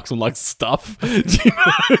 $1,000 on stuff?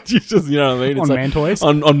 You know what I mean? On man toys?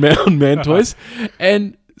 On man toys.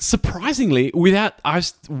 And surprisingly, I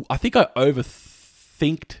think I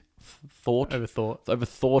overthought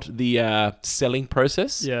the selling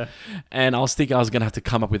process. Yeah. And I was thinking I was going to have to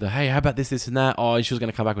come up with hey, how about this, and that? Oh, she was going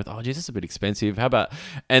to come back with, oh, geez, this is a bit expensive. How about,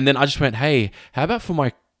 and then I just went, hey, how about for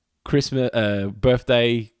my Christmas,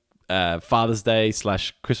 birthday, Father's Day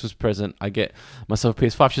 / Christmas present, I get myself a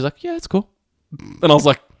PS5. She's like, yeah, that's cool. And I was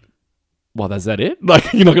like, well, that's that it?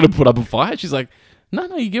 You're not going to put up a fight? She's like,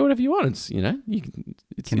 no, you get whatever you want. It's,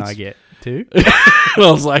 can I get two? And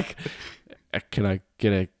I was like, can I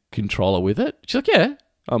get a controller with it? She's like, yeah.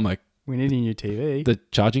 I'm like, we need a new TV. The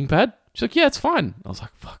charging pad? She's like, yeah, it's fine. I was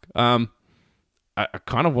like, fuck. I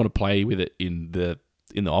kind of want to play with it in the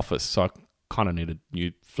office, so I kind of need a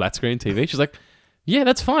new flat screen TV. She's like, yeah,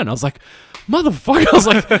 that's fine. I was like, motherfucker. I was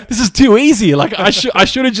like, this is too easy. I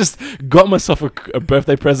should have just got myself a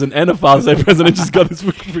birthday present and a Father's Day present and just got this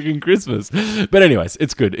for freaking Christmas. But anyways,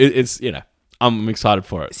 it's good. It's I'm excited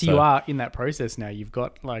for it. So you are in that process now. You've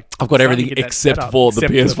got I've got everything except for the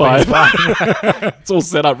PS5. It's all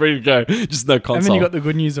set up, ready to go. Just no console. And then you got the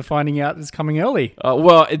good news of finding out it's coming early.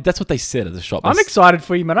 Well, that's what they said at the shop. I'm excited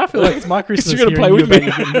for you, man. I feel like it's my Christmas. You're going to play with me.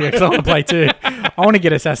 Because I want to play too. I want to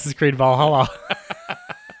get Assassin's Creed Valhalla.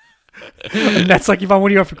 And that's if I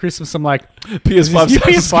want you off for Christmas, I'm like, PS5 new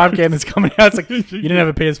PS5 game that's coming out. It's like, you didn't have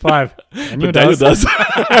a PS5. And you does.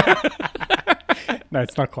 No,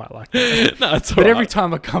 it's not quite like that. No, it's all But right. every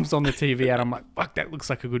time it comes on the TV out, I'm like, fuck, that looks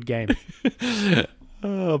like a good game.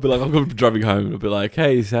 I'll be like, I'm going to be driving home. I'll be like,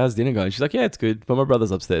 hey, how's dinner going? She's like, yeah, it's good. But my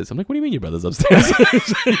brother's upstairs. I'm like, what do you mean your brother's upstairs?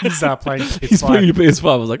 He's playing PS5. He's playing your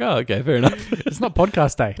PS5. I was like, oh, okay, fair enough. It's not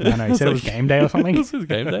podcast day. No, he said it was game day or something. This is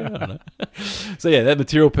game day. I don't know. So yeah, that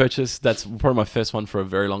material purchase, that's probably my first one for a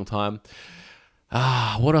very long time.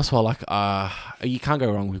 What else do I like? You can't go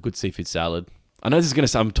wrong with a good seafood salad. I know this is going to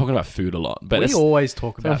sound, I'm talking about food a lot, but we always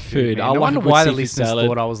talk about food. I wonder why the listeners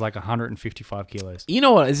thought I was 155 kilos. You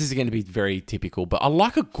know what? This is going to be very typical, but I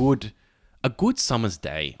like a good summer's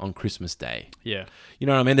day on Christmas Day. Yeah. You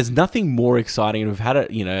know what I mean? There's nothing more exciting. And we've had it,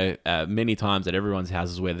 many times at everyone's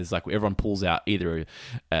houses where there's everyone pulls out either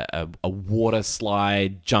a water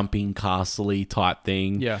slide, jumping castle-y type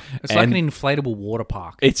thing. Yeah. It's like an inflatable water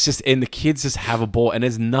park. It's just, and the kids just have a ball, and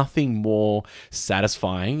there's nothing more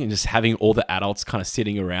satisfying than just having all the adults kind of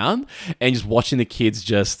sitting around and just watching the kids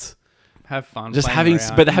just have fun, just having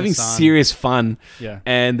serious fun. Yeah,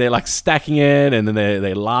 and they're stacking it, and then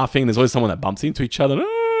they're laughing. There's always someone that bumps into each other.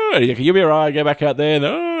 Oh, you'll be alright. Go back out there.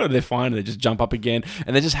 And they're fine. And they just jump up again,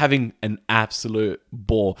 and they're just having an absolute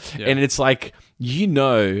ball. Yeah. And it's I don't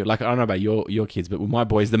know about your kids, but with my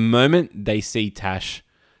boys, the moment they see Tash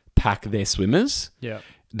pack their swimmers, yeah,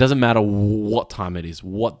 it doesn't matter what time it is,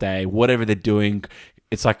 what day, whatever they're doing.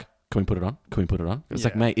 It's like, can we put it on? Can we put it on? It's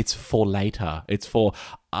like, mate, it's for later. It's for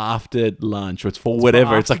after lunch, or it's for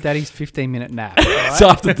whatever. It's like Daddy's 15-minute nap. Right? It's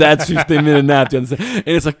after Dad's 15-minute nap. Do you understand?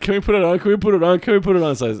 And it's like, can we put it on? Can we put it on? Can we put it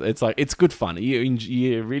on? So it's it's good fun.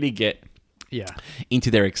 You really get into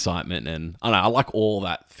their excitement, and I don't know, I like all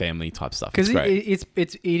that family type stuff. Because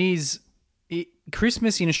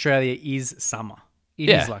Christmas in Australia is summer. It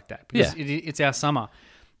is like that because it's our summer.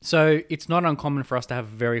 So it's not uncommon for us to have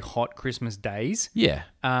very hot Christmas days. Yeah.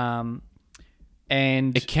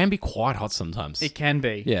 And it can be quite hot sometimes. It can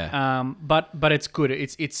be. Yeah. But it's good.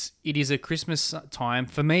 It is a Christmas time.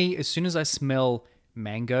 For me, as soon as I smell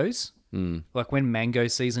mangoes, like when mango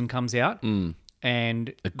season comes out and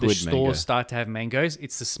the stores start to have mangoes,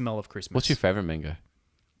 it's the smell of Christmas. What's your favorite mango?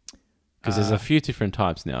 Because there's a few different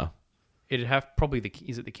types now. It'd have probably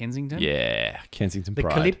is it the Kensington? Yeah, Kensington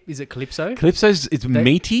Pride. Is it Calypso? Calypso's it's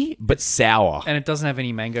meaty but sour, and it doesn't have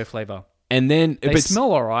any mango flavor. And then they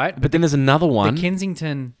smell all right. But then there's another one. The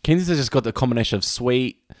Kensington's just got the combination of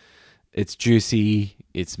sweet, it's juicy,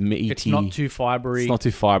 it's meaty. It's not too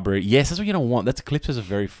fibery. Yes, that's what you don't want. Calypso's are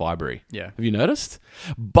very fibery. Yeah. Have you noticed?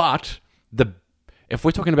 But if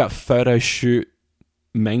we're talking about photo shoot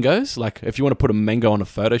mangoes, like if you want to put a mango on a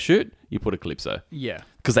photo shoot, you put a Calypso. Yeah.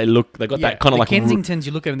 Because they got that kind of like... Kensingtons,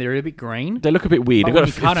 you look at them, they're a bit green. They look a bit weird. But They've when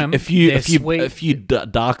got you cut them, a few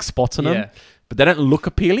dark spots on them. But they don't look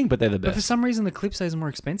appealing, but they're the best. But for some reason, the Calypsos are more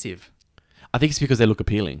expensive. I think it's because they look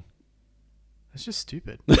appealing. It's just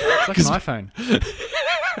stupid. It's like an iPhone.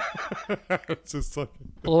 It's just like...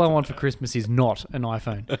 All I want for Christmas is not an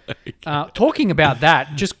iPhone. Talking about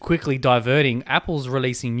that, just quickly diverting, Apple's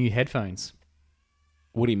releasing new headphones.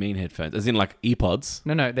 What do you mean headphones? As in like earpods?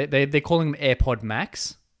 No, they're calling them AirPod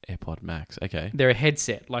Max. AirPod Max, okay. They're a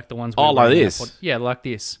headset, like the ones... Oh, like this? Yeah, like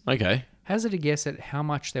this. Okay. Hazard a guess at how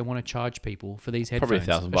much they want to charge people for these headphones?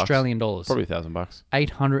 Probably $1,000. Australian dollars. Probably $1,000.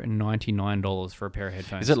 $899 for a pair of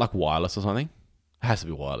headphones. Is it like wireless or something? It has to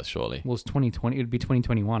be wireless, surely. Well, it's 2020. It'd be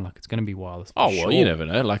 2021. Like, it's going to be wireless. Oh, well, you never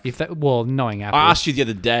know. Like, knowing Apple. I asked you the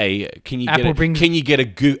other day, can you get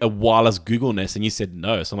a wireless Google Nest? And you said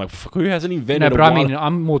no. So I'm like, fuck, who hasn't invented I mean,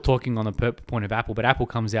 I'm more talking on the point of Apple. But Apple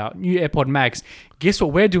comes out, new AirPod Max. Guess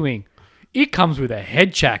what we're doing? It comes with a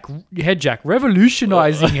head jack,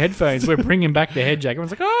 revolutionizing headphones. We're bringing back the head jack.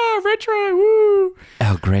 Everyone's like, oh, retro, woo.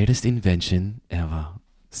 Our greatest invention ever.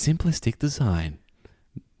 Simplistic design.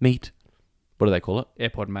 Meet... What do they call it?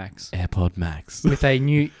 AirPod Max. AirPod Max. With a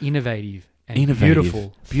new innovative,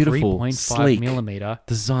 beautiful 3.5 sleek millimeter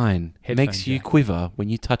design. Makes you quiver when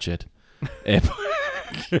you touch it.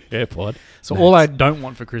 AirPod. So Max. All I don't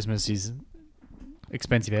want for Christmas is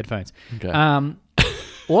expensive headphones. Okay.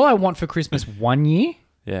 All I want for Christmas one year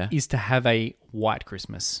is to have a white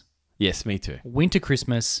Christmas. Yes, me too. Winter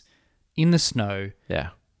Christmas in the snow. Yeah.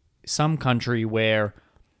 Some country where,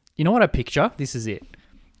 you know what I picture? This is it.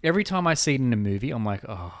 Every time I see it in a movie, I'm like,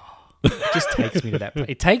 oh, it just takes me to that place.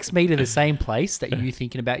 It takes me to the same place that you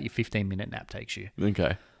thinking about your 15-minute nap takes you.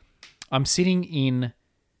 Okay. I'm sitting in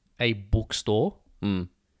a bookstore. A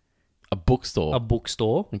bookstore? A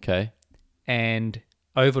bookstore. Okay. And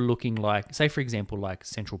overlooking, like, say, for example, like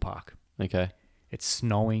Central Park. Okay. It's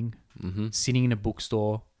snowing, sitting in a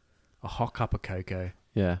bookstore, a hot cup of cocoa,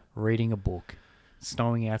 reading a book,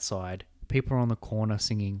 snowing outside, people are on the corner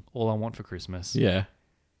singing All I Want for Christmas. Yeah.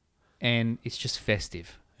 And it's just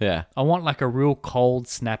festive. Yeah. I want like a real cold,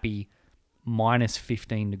 snappy, minus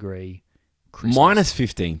 15 degree Christmas. Minus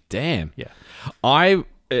 15? Damn. Yeah.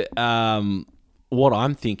 What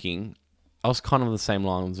I'm thinking, I was kind of on the same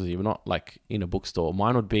lines as you, but not like in a bookstore.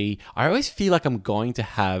 Mine would be, I always feel like I'm going to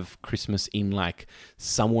have Christmas in like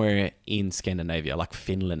somewhere in Scandinavia, like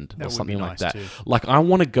Finland or something like that. Too. Like I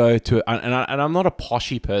want to go to, and I'm not a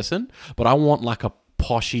poshy person, but I want like a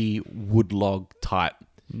poshy woodlog type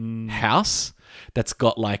house that's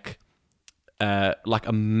got like a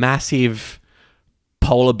massive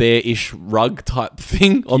polar bear-ish rug type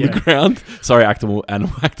thing on the ground. Sorry, animal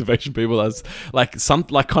activation people. That's like some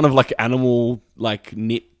like kind of like animal like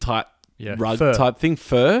knit type rug type thing,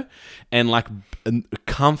 fur, and like a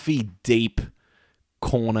comfy deep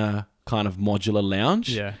corner kind of modular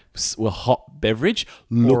lounge. Yeah, with hot beverage,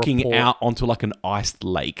 looking out onto like an iced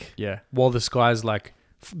lake. Yeah, while the sky's like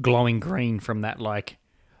glowing green from that like.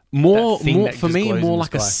 More for me, more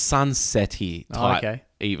like a sunset-y type. Oh, okay.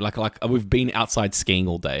 Like we've been outside skiing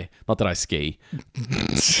all day. Not that I ski.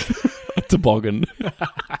 Toboggan.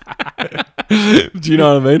 Do you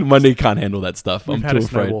know what I mean? My knee can't handle that stuff. I'm too afraid.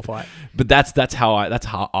 Snowball fight. But that's how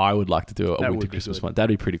I would like to do a winter Christmas one. That'd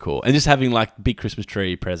be pretty cool. And just having like big Christmas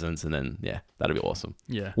tree presents, and then that'd be awesome.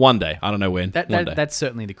 Yeah. One day, I don't know when. One day. That's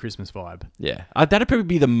certainly the Christmas vibe. Yeah, that'd probably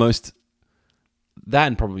be the most. That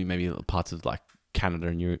and probably maybe parts of like Canada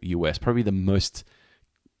and US, probably the most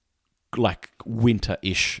like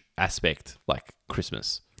winter-ish aspect, like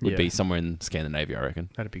Christmas would be somewhere in Scandinavia, I reckon.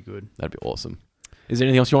 That'd be good. That'd be awesome. Is there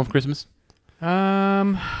anything else you want for Christmas? I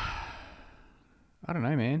don't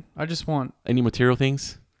know, man. I just want any material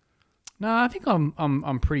things. No, I think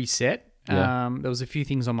I'm pretty set. Yeah. There was a few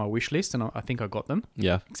things on my wish list, and I think I got them.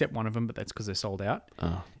 Yeah. Except one of them, but that's because they're sold out.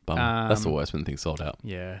 Oh, bummer. That's the worst when things sold out.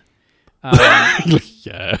 Yeah.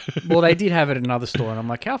 Yeah. Well, they did have it at another store, and I'm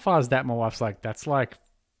like, how far is that? My wife's like, that's like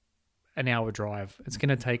an hour drive. It's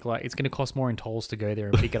going to cost more in tolls to go there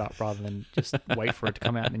and pick it up rather than just wait for it to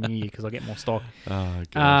come out in the new year because I'll get more stock. Oh,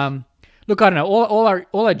 gosh. Look, I don't know.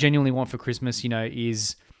 All I genuinely want for Christmas,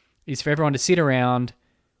 is for everyone to sit around.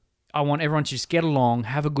 I want everyone to just get along,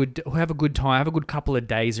 have a good time, have a good couple of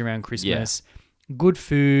days around Christmas. Yeah. Good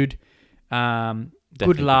food,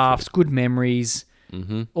 good laughs, good memories.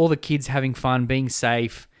 Mm-hmm. All the kids having fun, being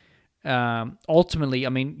safe. Ultimately, I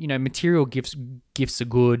mean, material gifts are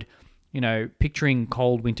good. Picturing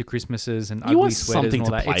cold winter Christmases and ugly sweaters and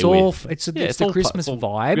all that. It's the Christmas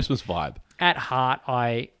vibe. Christmas vibe. at heart,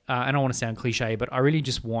 I don't want to sound cliche, but I really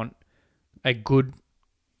just want a good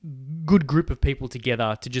group of people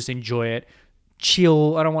together to just enjoy it,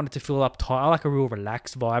 chill. I don't want it to feel uptight. I like a real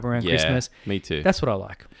relaxed vibe around Christmas. Me too. That's what I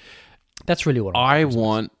like. That's really what I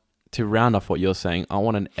want. To round off what you're saying, I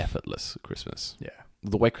want an effortless Christmas. Yeah.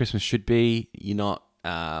 The way Christmas should be. You're not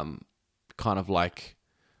kind of like,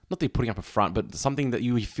 not that you're putting up a front, but something that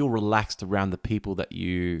you feel relaxed around the people that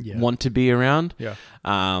you want to be around. Yeah.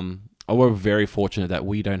 We're very fortunate that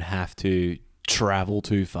we don't have to travel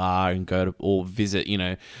too far and go to or visit,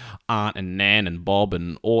 Aunt and Nan and Bob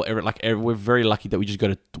and we're very lucky that we just go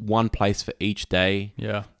to one place for each day.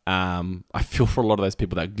 Yeah. I feel for a lot of those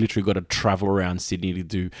people that literally got to travel around Sydney to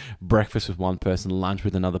do breakfast with one person, lunch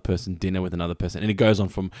with another person, dinner with another person, and it goes on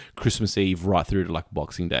from Christmas Eve right through to like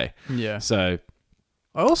Boxing Day. Yeah. So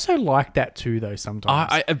I also like that too, though.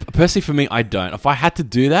 Sometimes, I personally, for me, I don't. If I had to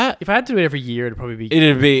do that, if I had to do it every year, it'd probably be.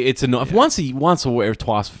 It's annoying. Yeah. Once or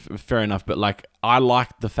twice, fair enough. But like, I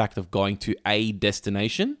like the fact of going to a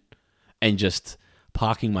destination and just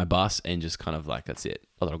parking my bus and just kind of like, that's it.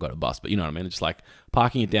 Not that I've got a bus, but you know what I mean. It's like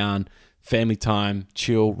parking it down, family time,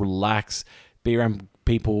 chill, relax, be around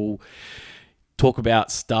people, talk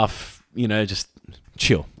about stuff. Just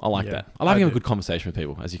chill. I like that. I love having a good conversation with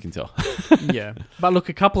people, as you can tell. Yeah. But look,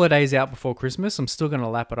 a couple of days out before Christmas, I'm still going to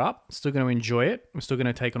lap it up. Still going to enjoy it. I'm still going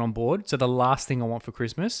to take it on board. So the last thing I want for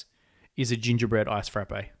Christmas is a gingerbread ice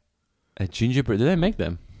frappe. A gingerbread? Do they make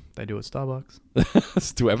them? They do at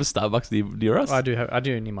Starbucks. Do we have a Starbucks near us? I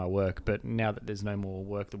do near my work, but now that there's no more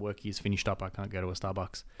work, the work year's finished up, I can't go to a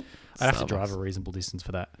Starbucks. I'd have to drive a reasonable distance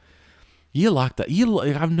for that. You like that.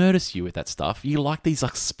 I've noticed you with that stuff. You like these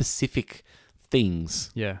like specific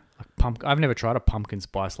things. Yeah. Like I've never tried a pumpkin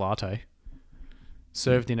spice latte.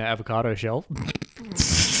 Served in an avocado shell.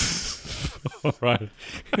 All right.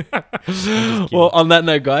 Well, on that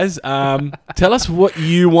note, guys, tell us what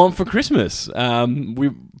you want for Christmas.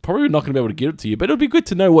 We're probably not going to be able to give it to you, but it'll be good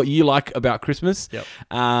to know what you like about Christmas.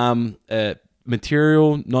 Yep.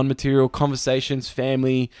 Material, non-material, conversations,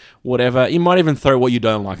 family, whatever. You might even throw what you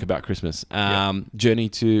don't like about Christmas. Journey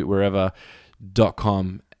to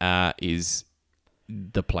wherever.com is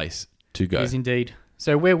the place to go. It is indeed.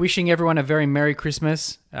 So we're wishing everyone a very Merry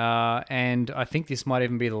Christmas. And I think this might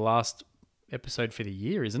even be the last episode for the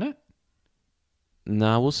year, isn't it?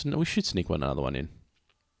 No, we should sneak another one in.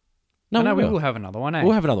 No, we will have another one.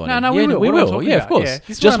 We'll have another one. No, we will. We will. Yeah, of course. Yeah.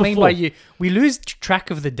 This is what I mean by you. We lose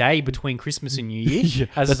track of the day between Christmas and New Year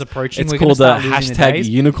as it's approaching. It's called the hashtag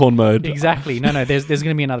unicorn mode. Exactly. No. There's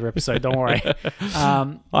going to be another episode. Don't worry.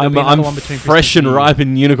 I'm fresh and ripe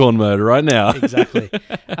in unicorn mode right now. Exactly.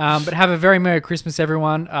 But have a very Merry Christmas,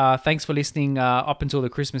 everyone. Thanks for listening up until the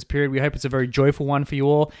Christmas period. We hope it's a very joyful one for you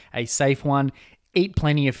all, a safe one. Eat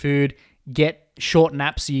plenty of food. Get short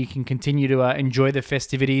naps so you can continue to enjoy the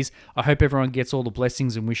festivities. I hope everyone gets all the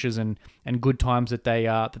blessings and wishes and good times that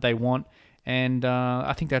they want. And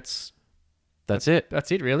I think that's it.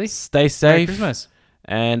 That's it, really. Stay safe. Merry Christmas.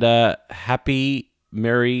 And happy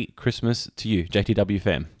Merry Christmas to you, JTW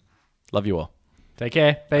fam. Love you all. Take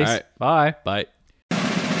care. Peace. All right. Bye. Bye.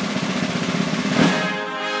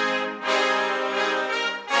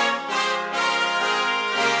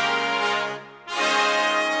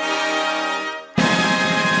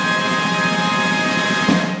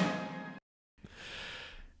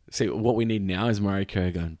 See, what we need now is Mariah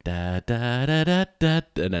Carey going da da da da da,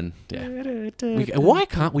 and then why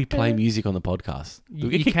can't we play music on the podcast? Do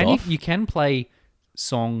we get kicked off? You can play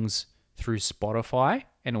songs through Spotify,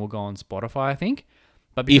 and it will go on Spotify, I think.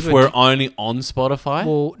 But if we're only on Spotify,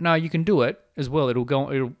 well, no, you can do it as well. It'll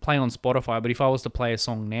play on Spotify. But if I was to play a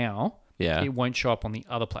song now, it won't show up on the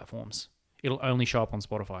other platforms. It'll only show up on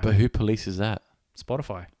Spotify. But who polices that?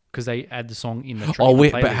 Spotify. Because they add the song in the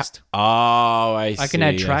playlist. I see. I can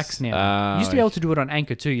add tracks now. You used to be able to do it on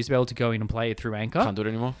Anchor too. You used to be able to go in and play it through Anchor. Can't do it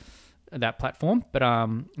anymore. That platform, but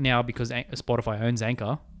now because Spotify owns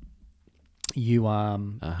Anchor, you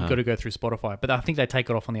got to go through Spotify. But I think they take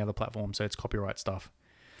it off on the other platform, so it's copyright stuff.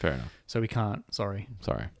 Fair enough. So we can't. Sorry.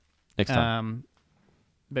 Next time.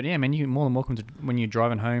 But yeah, man, you're more than welcome to when you're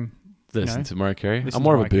driving home. Listen to Mariah Carey. I'm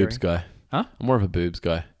more of a boobs guy. Huh? I'm more of a boobs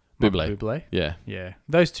guy. Bublé? Yeah. Yeah.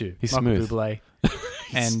 Those two. He's Michael smooth. Bublé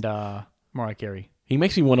and Mariah Carey. He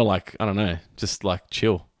makes me want to I don't know, just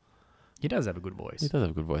chill. He does have a good voice. He does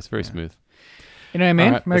have a good voice. Very smooth. You know,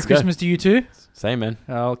 man. Right, Merry Christmas to you too. Same, man.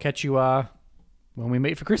 I'll catch you when we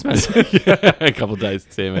meet for Christmas. A couple of days.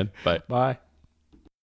 See you, man. Bye. Bye.